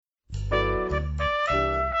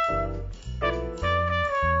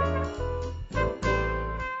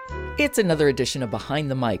It's another edition of Behind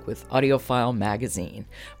the Mic with AudioFile Magazine.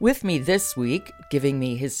 With me this week, giving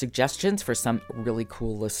me his suggestions for some really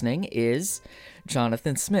cool listening, is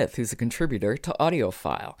Jonathan Smith, who's a contributor to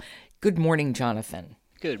AudioFile. Good morning, Jonathan.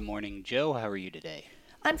 Good morning, Joe. How are you today?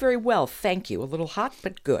 I'm very well, thank you. A little hot,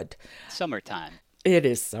 but good. Summertime. It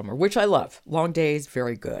is summer, which I love. Long days,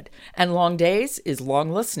 very good. And long days is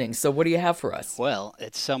long listening. So what do you have for us? Well,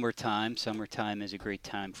 it's summertime. Summertime is a great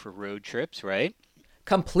time for road trips, right?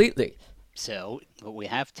 Completely. So what we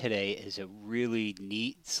have today is a really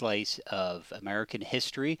neat slice of American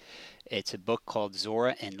history. It's a book called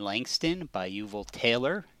Zora and Langston by Yuval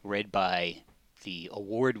Taylor, read by the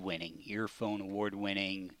earphone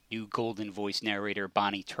award-winning, new Golden Voice narrator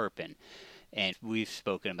Bonnie Turpin. And we've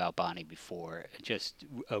spoken about Bonnie before. Just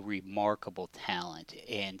a remarkable talent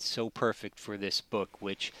and so perfect for this book,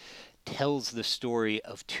 which tells the story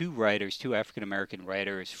of two African-American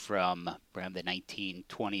writers from around the 1920s,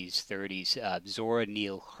 30s, Zora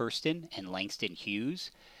Neale Hurston and Langston Hughes.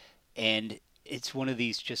 And it's one of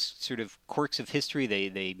these just sort of quirks of history.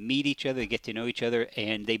 They meet each other, they get to know each other,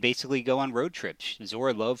 and they basically go on road trips.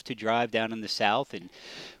 Zora loved to drive down in the South, and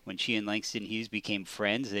when she and Langston Hughes became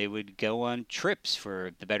friends, they would go on trips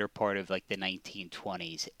for the better part of like the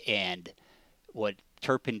 1920s. And what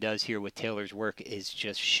Turpin does here with Taylor's work is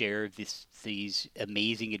just share these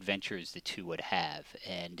amazing adventures the two would have.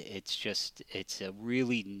 And it's a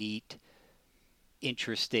really neat,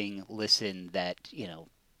 interesting listen that,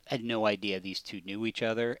 I had no idea these two knew each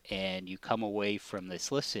other, and you come away from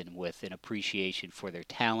this listen with an appreciation for their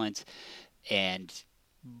talents. And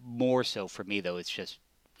more so for me, though, it's just,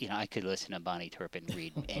 I could listen to Bonnie Turpin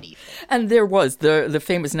read anything. And there was the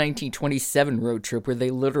famous 1927 road trip where they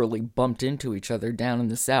literally bumped into each other down in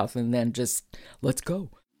the South and then just, let's go.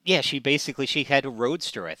 Yeah, she had a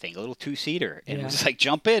roadster, I think, a little two-seater. And It was like,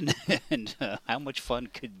 jump in. And how much fun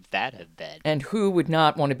could that have been? And who would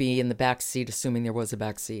not want to be in the back seat, assuming there was a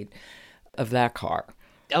back seat, of that car?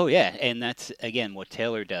 Oh, yeah. And that's, again, what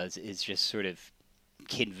Taylor does is just sort of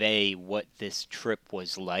convey what this trip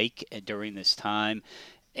was like during this time.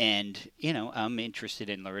 And, I'm interested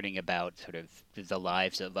in learning about sort of the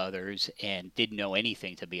lives of others and didn't know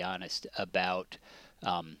anything, to be honest, about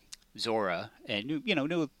Zora, and knew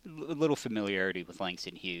a little familiarity with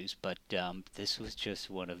Langston Hughes, but this was just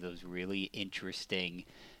one of those really interesting,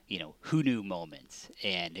 who knew moments.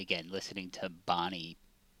 And again, listening to Bonnie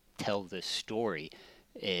tell this story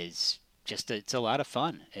is it's a lot of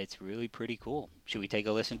fun. It's really pretty cool. Should we take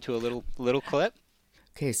a listen to a little clip?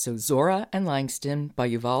 Okay, so Zora and Langston by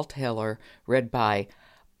Yuval Taylor, read by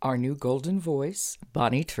our new Golden Voice,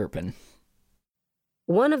 Bonnie Turpin.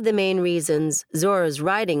 One of the main reasons Zora's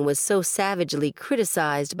writing was so savagely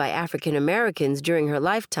criticized by African Americans during her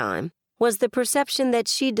lifetime was the perception that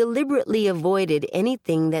she deliberately avoided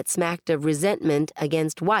anything that smacked of resentment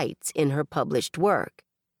against whites in her published work.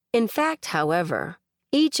 In fact, however,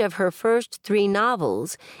 each of her first 3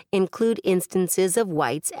 novels include instances of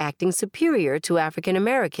whites acting superior to African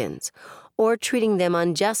Americans or treating them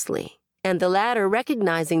unjustly, and the latter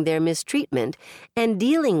recognizing their mistreatment and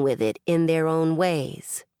dealing with it in their own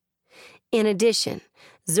ways. In addition,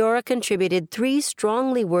 Zora contributed 3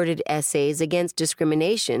 strongly worded essays against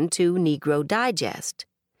discrimination to Negro Digest: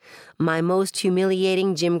 My Most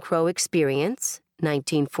Humiliating Jim Crow Experience,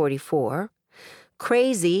 1944,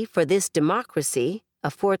 Crazy for This Democracy, a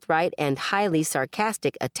forthright and highly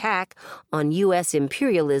sarcastic attack on U.S.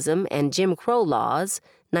 imperialism and Jim Crow laws,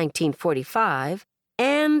 1945,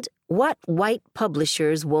 and What White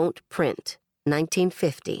Publishers Won't Print,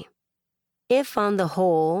 1950. If, on the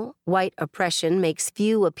whole, white oppression makes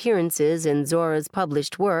few appearances in Zora's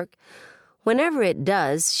published work, whenever it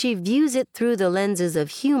does, she views it through the lenses of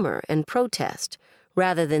humor and protest,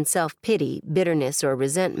 rather than self-pity, bitterness, or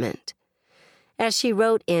resentment. As she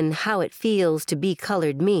wrote in How It Feels to Be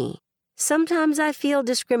Colored Me, sometimes I feel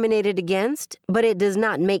discriminated against, but it does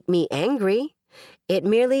not make me angry. It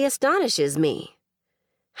merely astonishes me.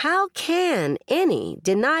 How can any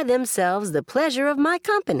deny themselves the pleasure of my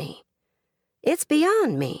company? It's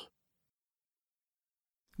beyond me.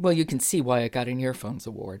 Well, you can see why it got an Earphones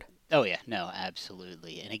Award. Oh, yeah. No,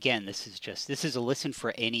 absolutely. And again, this is a listen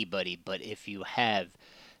for anybody, but if you have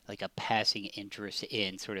like a passing interest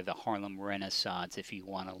in sort of the Harlem Renaissance, if you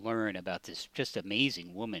want to learn about this just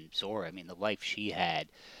amazing woman, Zora, I mean, the life she had,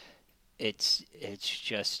 it's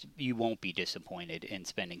just, you won't be disappointed in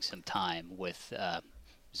spending some time with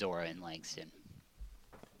Zora and Langston.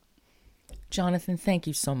 Jonathan, thank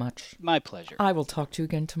you so much. My pleasure. I will talk to you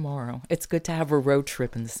again tomorrow. It's good to have a road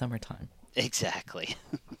trip in the summertime. Exactly.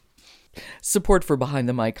 Support for Behind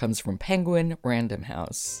the Mic comes from Penguin Random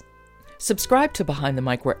House. Subscribe to Behind the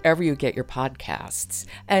Mic wherever you get your podcasts.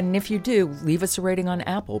 And if you do, leave us a rating on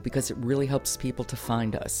Apple because it really helps people to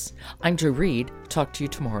find us. I'm Jo Reed. Talk to you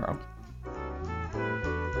tomorrow.